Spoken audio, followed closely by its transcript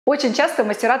Очень часто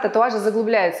мастера татуажа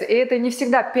заглубляются, и это не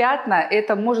всегда пятна,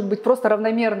 это может быть просто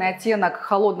равномерный оттенок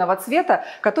холодного цвета,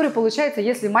 который получается,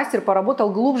 если мастер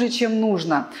поработал глубже, чем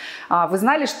нужно. Вы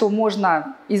знали, что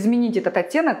можно изменить этот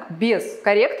оттенок без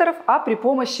корректоров, а при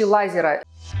помощи лазера?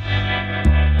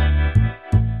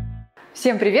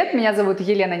 Всем привет, меня зовут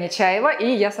Елена Нечаева, и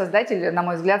я создатель, на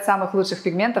мой взгляд, самых лучших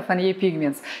пигментов NE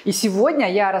Pigments. И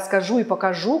сегодня я расскажу и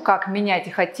покажу, как менять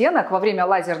их оттенок во время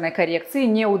лазерной коррекции,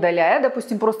 не удаляя,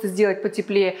 допустим, просто сделать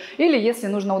потеплее, или если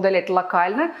нужно удалять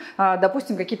локально,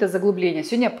 допустим, какие-то заглубления.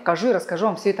 Сегодня я покажу и расскажу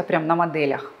вам все это прямо на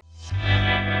моделях.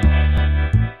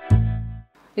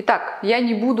 Итак, я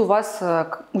не буду вас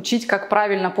учить, как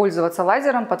правильно пользоваться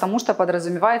лазером, потому что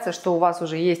подразумевается, что у вас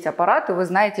уже есть аппарат, и вы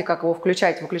знаете, как его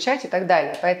включать, выключать и так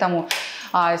далее. Поэтому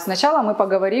сначала мы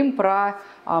поговорим про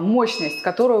мощность,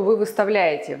 которую вы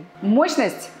выставляете.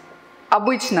 Мощность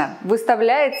обычно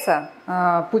выставляется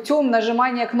путем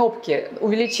нажимания кнопки,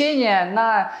 увеличения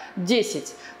на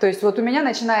 10. То есть вот у меня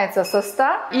начинается со 100,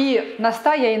 и на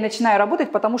 100 я и начинаю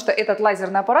работать, потому что этот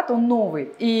лазерный аппарат, он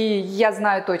новый. И я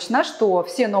знаю точно, что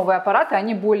все новые аппараты,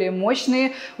 они более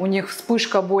мощные, у них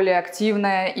вспышка более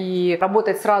активная, и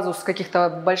работать сразу с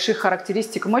каких-то больших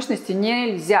характеристик мощности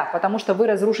нельзя, потому что вы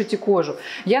разрушите кожу.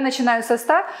 Я начинаю со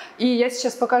 100, и я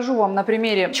сейчас покажу вам на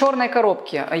примере черной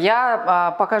коробки.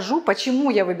 Я покажу, почему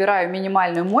я выбираю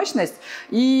минимальную мощность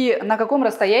и на каком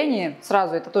расстоянии,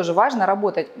 сразу это тоже важно,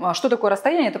 работать. Что такое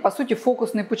расстояние? Это, по сути,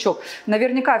 фокусный пучок.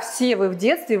 Наверняка все вы в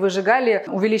детстве выжигали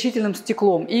увеличительным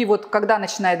стеклом. И вот когда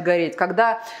начинает гореть,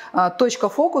 когда точка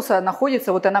фокуса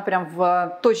находится, вот она прям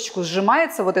в точечку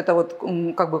сжимается, вот это вот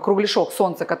как бы кругляшок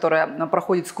солнца, которое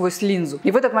проходит сквозь линзу. И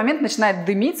в этот момент начинает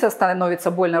дымиться, становится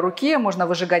больно руке, можно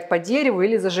выжигать по дереву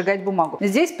или зажигать бумагу.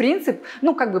 Здесь принцип,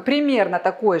 ну, как бы примерно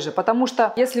такой же, потому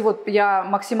что если вот я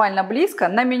максимально близко,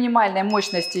 на минимальной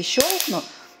мощности щелкну,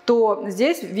 то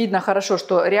здесь видно хорошо,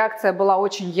 что реакция была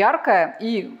очень яркая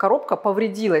и коробка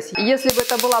повредилась. И если бы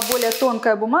это была более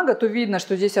тонкая бумага, то видно,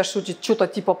 что здесь аж что-то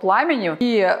типа пламени.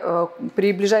 И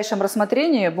при ближайшем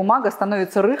рассмотрении бумага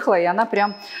становится рыхлой, и она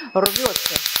прям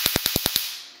рвется.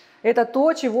 Это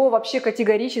то, чего вообще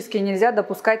категорически нельзя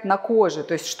допускать на коже.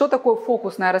 То есть, что такое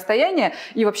фокусное расстояние?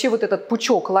 И вообще вот этот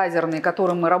пучок лазерный,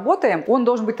 которым мы работаем, он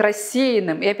должен быть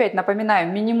рассеянным. И опять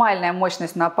напоминаю, минимальная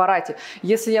мощность на аппарате.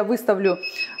 Если я выставлю,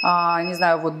 не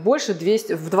знаю, вот больше,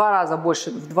 200, в 2 раза больше,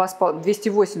 в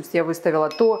 280 я выставила,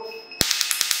 то,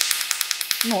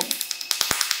 ну,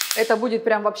 это будет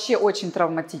прям вообще очень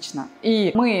травматично.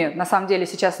 И мы на самом деле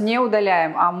сейчас не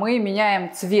удаляем, а мы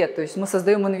меняем цвет, то есть мы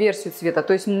создаем инверсию цвета.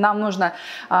 То есть нам нужно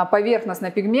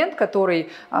поверхностный пигмент, который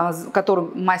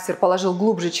мастер положил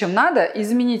глубже, чем надо,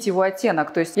 изменить его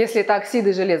оттенок. То есть если это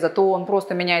оксиды железа, то он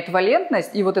просто меняет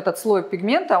валентность, и вот этот слой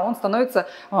пигмента, он становится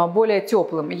более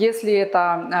теплым. Если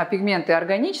это пигменты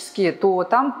органические, то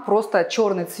там просто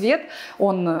черный цвет,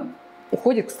 он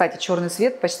уходит, кстати, черный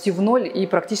цвет почти в ноль и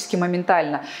практически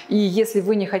моментально. И если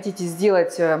вы не хотите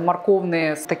сделать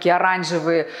морковные, такие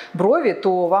оранжевые брови,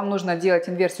 то вам нужно делать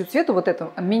инверсию цвета, вот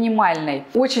это минимальной.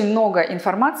 Очень много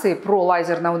информации про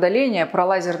лазерное удаление, про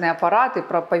лазерные аппараты,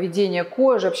 про поведение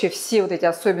кожи, вообще все вот эти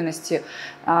особенности,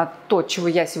 то, чего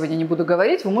я сегодня не буду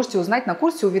говорить, вы можете узнать на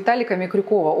курсе у Виталика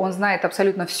Микрюкова. Он знает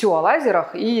абсолютно все о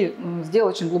лазерах и сделал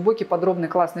очень глубокий, подробный,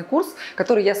 классный курс,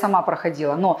 который я сама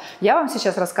проходила. Но я вам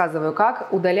сейчас рассказываю,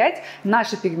 как удалять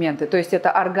наши пигменты. То есть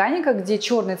это органика, где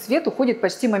черный цвет уходит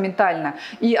почти моментально.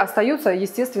 И остаются,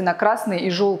 естественно, красный и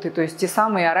желтый, то есть те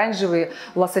самые оранжевые,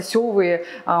 лососевые,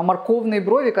 морковные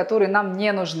брови, которые нам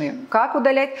не нужны. Как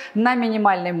удалять? На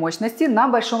минимальной мощности, на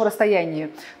большом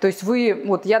расстоянии. То есть вы,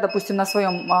 вот я, допустим, на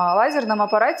своем лазерном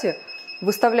аппарате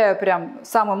выставляю прям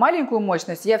самую маленькую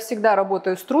мощность. Я всегда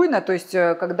работаю струйно, то есть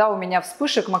когда у меня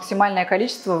вспышек максимальное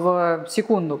количество в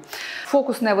секунду.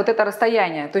 Фокусное вот это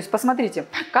расстояние. То есть посмотрите,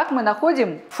 как мы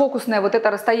находим фокусное вот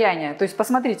это расстояние. То есть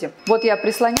посмотрите, вот я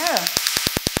прислоняю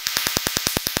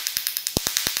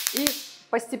и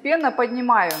постепенно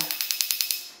поднимаю.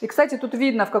 И, кстати, тут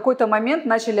видно, в какой-то момент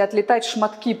начали отлетать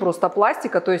шматки просто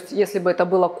пластика, то есть если бы это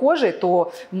было кожей,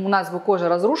 то у нас бы кожа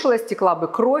разрушилась, текла бы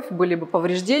кровь, были бы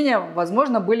повреждения,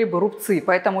 возможно, были бы рубцы.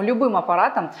 Поэтому любым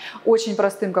аппаратом, очень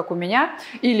простым, как у меня,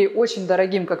 или очень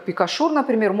дорогим, как Пикашур,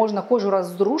 например, можно кожу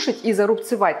разрушить и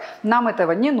зарубцевать. Нам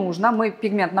этого не нужно, мы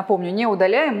пигмент, напомню, не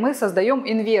удаляем, мы создаем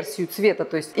инверсию цвета.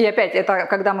 То есть, и опять, это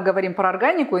когда мы говорим про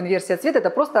органику, инверсия цвета, это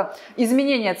просто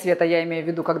изменение цвета, я имею в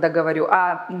виду, когда говорю.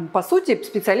 А по сути,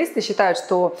 специалисты считают,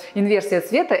 что инверсия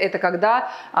цвета – это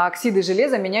когда оксиды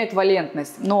железа меняют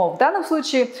валентность. Но в данном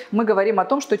случае мы говорим о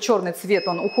том, что черный цвет,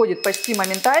 он уходит почти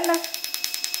моментально.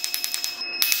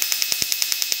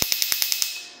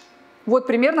 Вот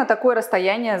примерно такое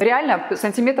расстояние, реально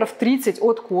сантиметров 30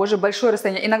 от кожи, большое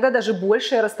расстояние, иногда даже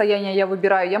большее расстояние я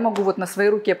выбираю. Я могу вот на своей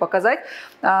руке показать,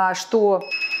 что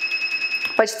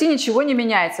почти ничего не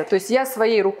меняется. То есть я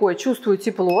своей рукой чувствую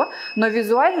тепло, но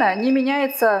визуально не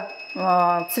меняется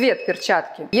цвет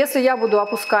перчатки. Если я буду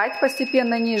опускать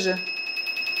постепенно ниже,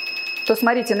 то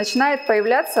смотрите, начинает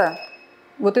появляться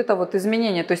вот это вот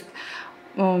изменение. То есть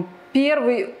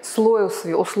первый слой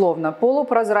условно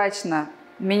полупрозрачно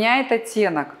меняет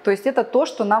оттенок. То есть это то,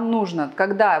 что нам нужно,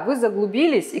 когда вы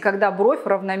заглубились и когда бровь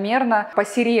равномерно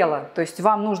посерела. То есть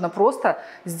вам нужно просто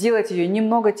сделать ее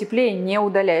немного теплее, не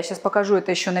удаляя. Я сейчас покажу это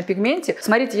еще на пигменте.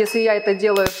 Смотрите, если я это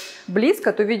делаю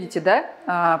близко, то видите,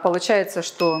 да, получается,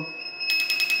 что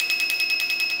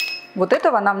вот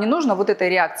этого нам не нужно, вот этой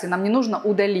реакции нам не нужно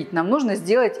удалить, нам нужно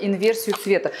сделать инверсию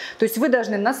цвета. То есть вы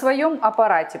должны на своем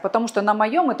аппарате, потому что на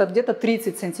моем это где-то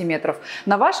 30 сантиметров,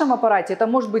 на вашем аппарате это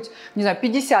может быть, не знаю,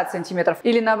 50 сантиметров.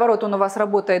 Или наоборот, он у вас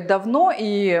работает давно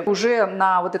и уже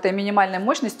на вот этой минимальной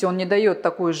мощности он не дает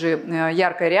такой же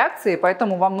яркой реакции,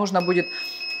 поэтому вам нужно будет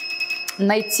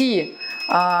найти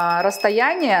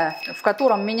расстояние, в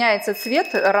котором меняется цвет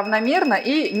равномерно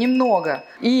и немного,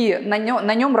 и на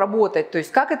нем работать. То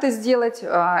есть как это сделать,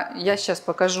 я сейчас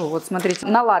покажу. Вот смотрите,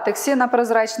 на латексе, на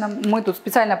прозрачном, мы тут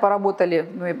специально поработали,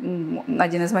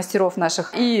 один из мастеров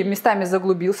наших, и местами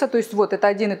заглубился. То есть вот это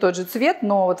один и тот же цвет,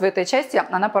 но вот в этой части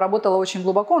она поработала очень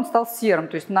глубоко, он стал серым.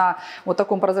 То есть на вот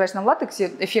таком прозрачном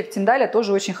латексе эффект тиндаля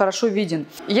тоже очень хорошо виден.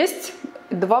 Есть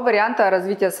два варианта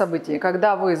развития событий.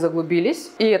 Когда вы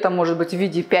заглубились, и это может быть в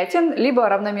виде пятен, либо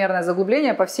равномерное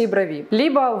заглубление по всей брови.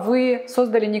 Либо вы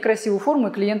создали некрасивую форму,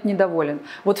 и клиент недоволен.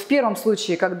 Вот в первом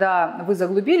случае, когда вы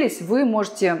заглубились, вы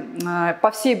можете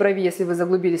по всей брови, если вы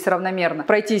заглубились равномерно,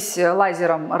 пройтись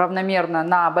лазером равномерно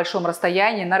на большом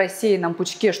расстоянии, на рассеянном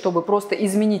пучке, чтобы просто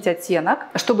изменить оттенок,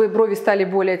 чтобы брови стали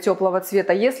более теплого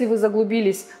цвета. Если вы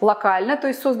заглубились локально, то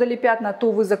есть создали пятна,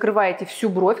 то вы закрываете всю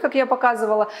бровь, как я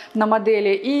показывала на модели,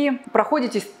 и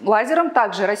проходите лазером,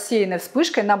 также рассеянной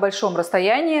вспышкой на большом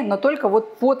расстоянии, но только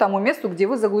вот по тому месту, где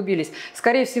вы заглубились.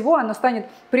 Скорее всего, оно станет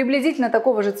приблизительно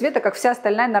такого же цвета, как вся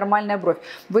остальная нормальная бровь.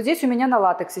 Вот здесь у меня на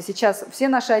латексе сейчас все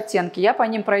наши оттенки. Я по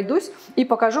ним пройдусь и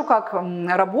покажу, как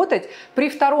работать при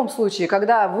втором случае,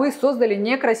 когда вы создали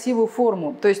некрасивую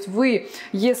форму. То есть вы,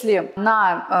 если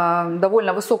на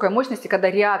довольно высокой мощности, когда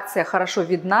реакция хорошо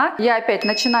видна, я опять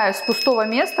начинаю с пустого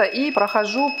места и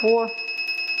прохожу по...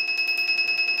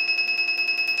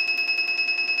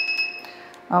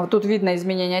 Вот тут видно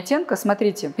изменение оттенка.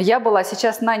 Смотрите, я была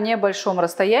сейчас на небольшом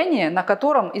расстоянии, на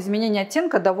котором изменение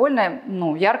оттенка довольно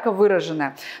ярко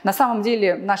выраженное. На самом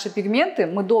деле наши пигменты,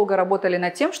 мы долго работали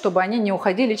над тем, чтобы они не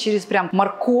уходили через прям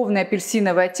морковные,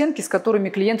 апельсиновые оттенки, с которыми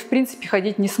клиент в принципе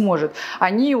ходить не сможет.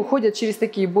 Они уходят через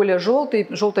такие более желтые,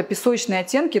 желто-песочные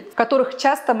оттенки, которых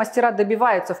часто мастера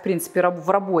добиваются в принципе в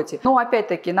работе. Но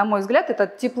опять-таки, на мой взгляд, это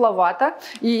тепловато.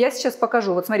 И я сейчас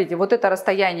покажу. Вот смотрите, вот это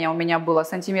расстояние у меня было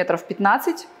сантиметров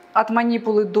 15. От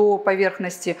манипулы до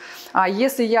поверхности. А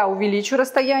если я увеличу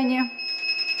расстояние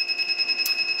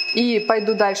и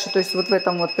пойду дальше, то есть вот в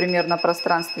этом вот примерно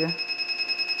пространстве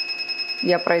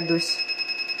я пройдусь,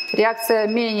 реакция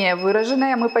менее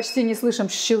выраженная, мы почти не слышим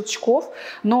щелчков,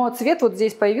 но цвет вот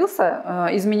здесь появился,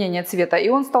 изменение цвета, и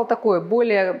он стал такой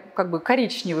более как бы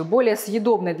коричневый, более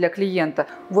съедобный для клиента.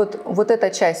 Вот эта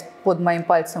часть под моим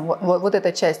пальцем, вот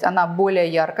эта часть, она более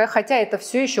яркая, хотя это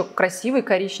все еще красивый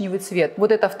коричневый цвет.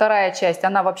 Вот эта вторая часть,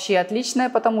 она вообще отличная,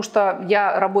 потому что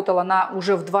я работала на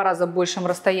уже в 2 раза большем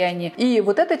расстоянии. И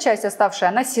вот эта часть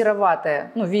оставшая, она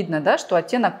сероватая. Ну, видно, да, что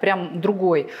оттенок прям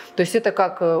другой. То есть это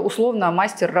как условно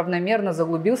мастер равномерно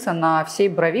заглубился на всей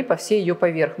брови, по всей ее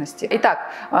поверхности.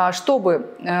 Итак,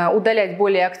 чтобы удалять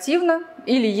более активно,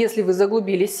 или если вы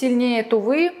заглубились сильнее, то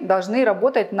вы должны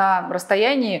работать на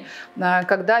расстоянии,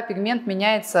 когда пигмент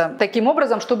меняется таким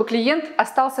образом, чтобы клиент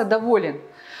остался доволен.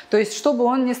 То есть, чтобы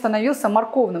он не становился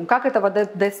морковным. Как этого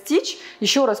достичь?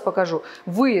 Еще раз покажу.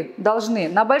 Вы должны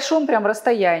на большом прям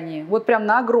расстоянии, вот прям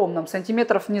на огромном,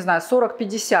 сантиметров, не знаю,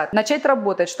 40-50, начать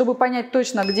работать. Чтобы понять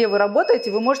точно, где вы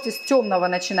работаете, вы можете с темного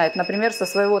начинать, например, со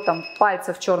своего там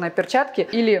пальца в черной перчатке,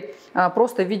 или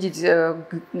просто видеть,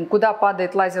 куда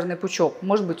падает лазерный пучок.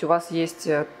 Может быть, у вас есть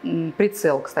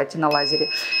прицел, кстати, на лазере.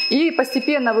 И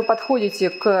постепенно вы подходите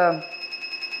к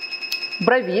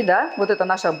брови, да, вот это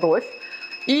наша бровь.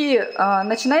 И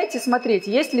начинаете смотреть,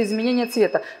 есть ли изменение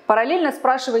цвета. Параллельно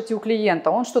спрашивайте у клиента,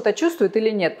 он что-то чувствует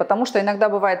или нет, потому что иногда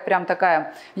бывает прям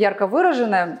такая ярко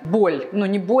выраженная боль, ну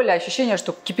не боль, а ощущение,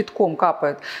 что кипятком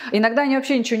капает. Иногда они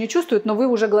вообще ничего не чувствуют, но вы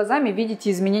уже глазами видите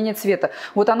изменение цвета.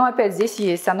 Вот оно опять здесь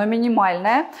есть, оно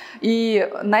минимальное, и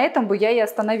на этом бы я и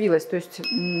остановилась. То есть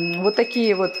вот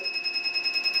такие вот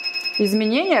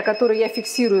изменения, которые я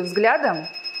фиксирую взглядом,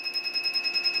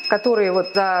 которые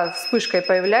вот за вспышкой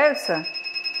появляются.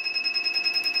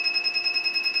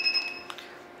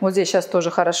 Вот здесь сейчас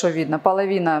тоже хорошо видно.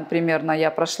 Половина примерно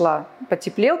я прошла,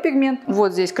 потеплел пигмент.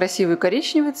 Вот здесь красивый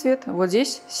коричневый цвет, вот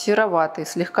здесь сероватый,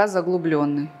 слегка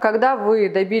заглубленный. Когда вы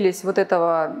добились вот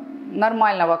этого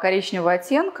нормального коричневого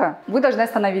оттенка, вы должны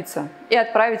остановиться и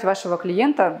отправить вашего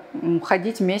клиента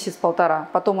ходить месяц-полтора.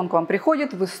 Потом он к вам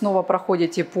приходит, вы снова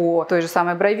проходите по той же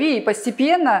самой брови, и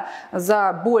постепенно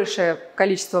за большее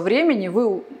количество времени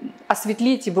вы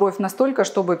осветлите бровь настолько,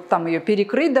 чтобы там ее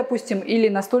перекрыть, допустим, или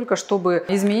настолько, чтобы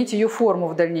изменить ее форму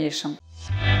в дальнейшем.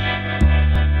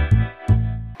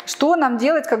 Что нам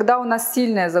делать, когда у нас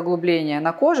сильное заглубление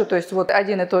на коже? То есть вот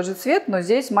один и тот же цвет, но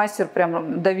здесь мастер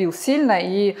прям давил сильно,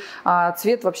 и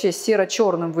цвет вообще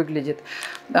серо-черным выглядит.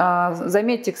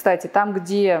 Заметьте, кстати, там,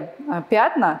 где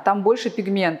пятна, там больше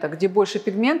пигмента. Где больше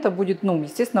пигмента будет,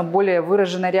 естественно, более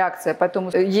выраженная реакция.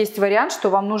 Поэтому есть вариант, что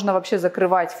вам нужно вообще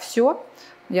закрывать все.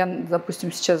 Я,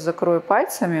 допустим, сейчас закрою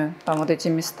пальцами там вот эти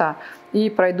места и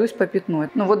пройдусь по пятну.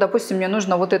 Вот, допустим, мне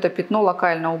нужно вот это пятно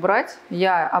локально убрать.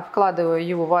 Я обкладываю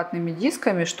его ватными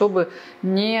дисками, чтобы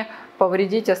не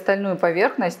повредить остальную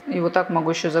поверхность. И вот так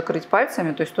могу еще закрыть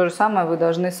пальцами. То есть то же самое вы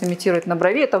должны сымитировать на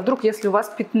брови. Это вдруг, если у вас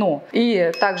пятно.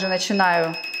 И также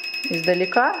начинаю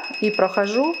издалека и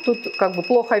прохожу. Тут как бы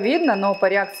плохо видно, но по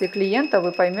реакции клиента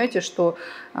вы поймете, что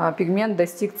пигмент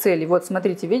достиг цели. Вот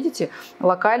смотрите, видите,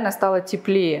 локально стало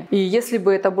теплее. И если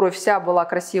бы эта бровь вся была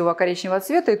красивого коричневого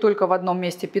цвета и только в одном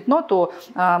месте пятно, то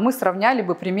мы сравняли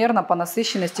бы примерно по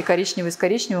насыщенности коричневый с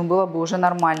коричневым, было бы уже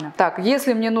нормально. Так,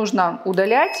 если мне нужно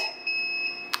удалять,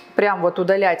 прям вот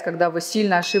удалять, когда вы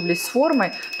сильно ошиблись с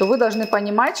формой, то вы должны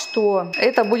понимать, что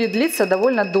это будет длиться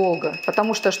довольно долго.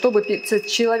 Потому что, чтобы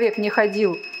человек не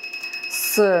ходил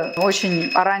с очень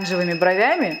оранжевыми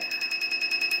бровями,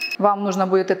 вам нужно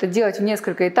будет это делать в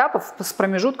несколько этапов с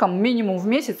промежутком минимум в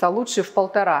месяц, а лучше в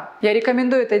 1,5. Я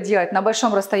рекомендую это делать на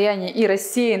большом расстоянии и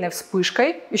рассеянной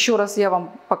вспышкой. Еще раз я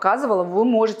вам показывала, вы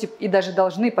можете и даже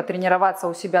должны потренироваться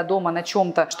у себя дома на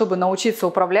чем-то, чтобы научиться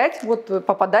управлять, вот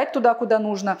попадать туда, куда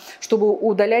нужно, чтобы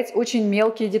удалять очень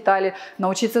мелкие детали,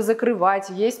 научиться закрывать.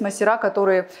 Есть мастера,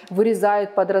 которые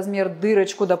вырезают под размер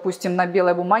дырочку, допустим, на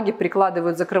белой бумаге,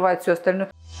 прикладывают, закрывают все остальное.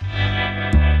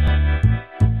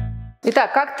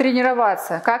 Итак, как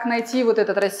тренироваться, как найти вот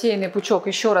этот рассеянный пучок,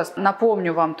 еще раз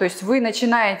напомню вам, то есть вы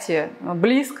начинаете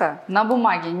близко на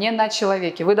бумаге, не на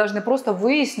человеке, вы должны просто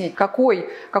выяснить,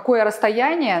 какое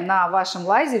расстояние на вашем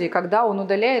лазере, когда он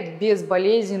удаляет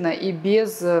безболезненно и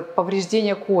без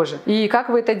повреждения кожи. И как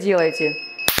вы это делаете?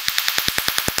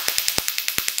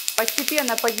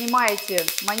 Постепенно поднимаете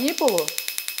манипулу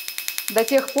до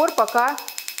тех пор, пока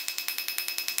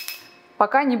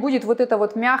не будет вот эта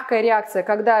вот мягкая реакция,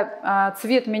 когда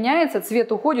цвет меняется,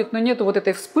 цвет уходит, но нету вот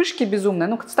этой вспышки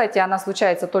безумной. Кстати, она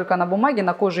случается только на бумаге,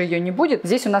 на коже ее не будет.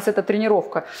 Здесь у нас это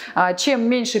тренировка. Чем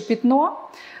меньше пятно,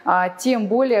 тем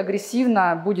более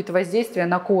агрессивно будет воздействие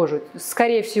на кожу.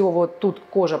 Скорее всего, вот тут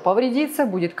кожа повредится,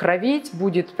 будет кровить,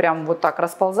 будет прям вот так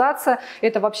расползаться.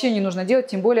 Это вообще не нужно делать,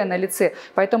 тем более на лице.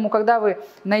 Поэтому, когда вы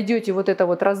найдете вот это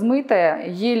вот размытое,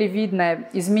 еле видное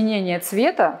изменение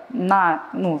цвета на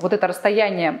вот это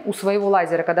расстояние у своего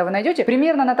лазера, когда вы найдете,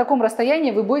 примерно на таком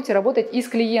расстоянии вы будете работать и с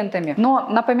клиентами. Но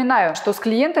напоминаю, что с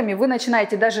клиентами вы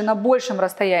начинаете даже на большем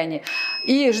расстоянии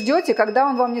и ждете, когда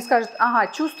он вам не скажет: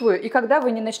 ага, чувствую, и когда вы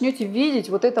не начнете видеть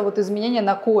вот это вот изменение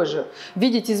на коже,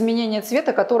 видеть изменение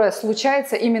цвета, которое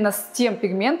случается именно с тем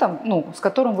пигментом, с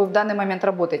которым вы в данный момент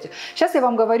работаете. Сейчас я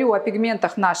вам говорю о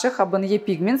пигментах наших, об NE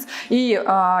Pigments, и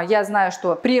я знаю,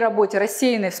 что при работе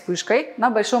рассеянной вспышкой на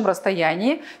большом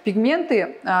расстоянии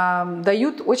пигменты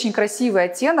дают очень красивый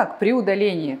оттенок при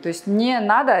удалении, то есть не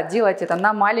надо делать это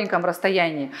на маленьком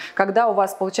расстоянии, когда у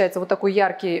вас получается вот такой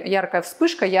яркая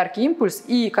вспышка, яркий импульс,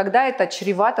 и когда это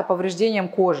чревато повреждением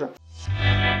кожи.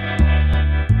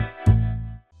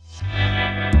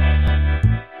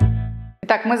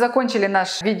 Итак, мы закончили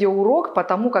наш видеоурок по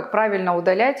тому, как правильно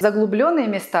удалять заглубленные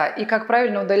места и как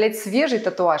правильно удалять свежий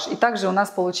татуаж. И также у нас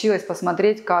получилось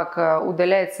посмотреть, как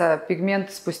удаляется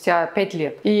пигмент спустя 5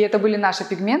 лет. И это были наши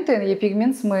пигменты, NE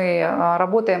Pigments. Мы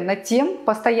работаем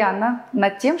постоянно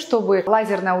над тем, чтобы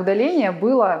лазерное удаление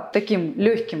было таким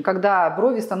легким, когда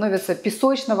брови становятся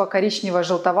песочного, коричневого,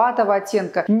 желтоватого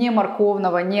оттенка, не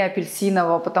морковного, не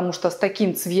апельсинового, потому что с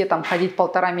таким цветом ходить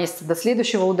 1,5 месяца до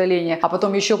следующего удаления, а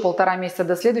потом еще 1,5 месяца месяца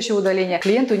до следующего удаления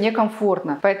клиенту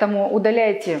некомфортно. Поэтому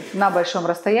удаляйте на большом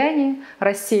расстоянии,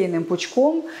 рассеянным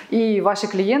пучком, и ваши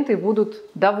клиенты будут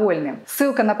довольны.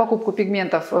 Ссылка на покупку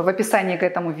пигментов в описании к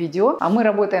этому видео. А мы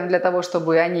работаем для того,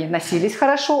 чтобы они носились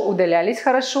хорошо, удалялись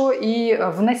хорошо и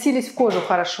вносились в кожу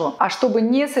хорошо. А чтобы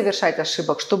не совершать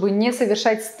ошибок, чтобы не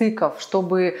совершать стыков,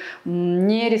 чтобы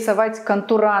не рисовать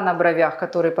контура на бровях,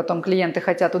 которые потом клиенты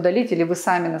хотят удалить, или вы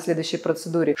сами на следующей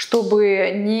процедуре,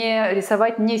 чтобы не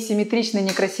рисовать несимметричные,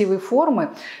 некрасивые формы,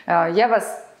 я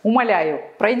вас умоляю,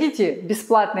 пройдите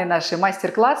бесплатные наши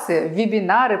мастер-классы,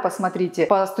 вебинары посмотрите,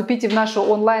 поступите в нашу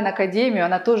онлайн-академию,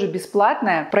 она тоже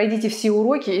бесплатная, пройдите все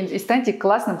уроки и станьте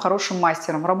классным, хорошим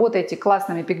мастером, работайте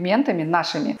классными пигментами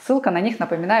нашими. Ссылка на них,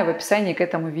 напоминаю, в описании к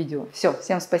этому видео. Все,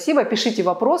 всем спасибо, пишите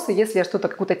вопросы, если я что-то,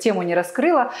 какую-то тему не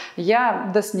раскрыла, я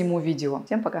досниму видео.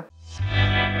 Всем пока!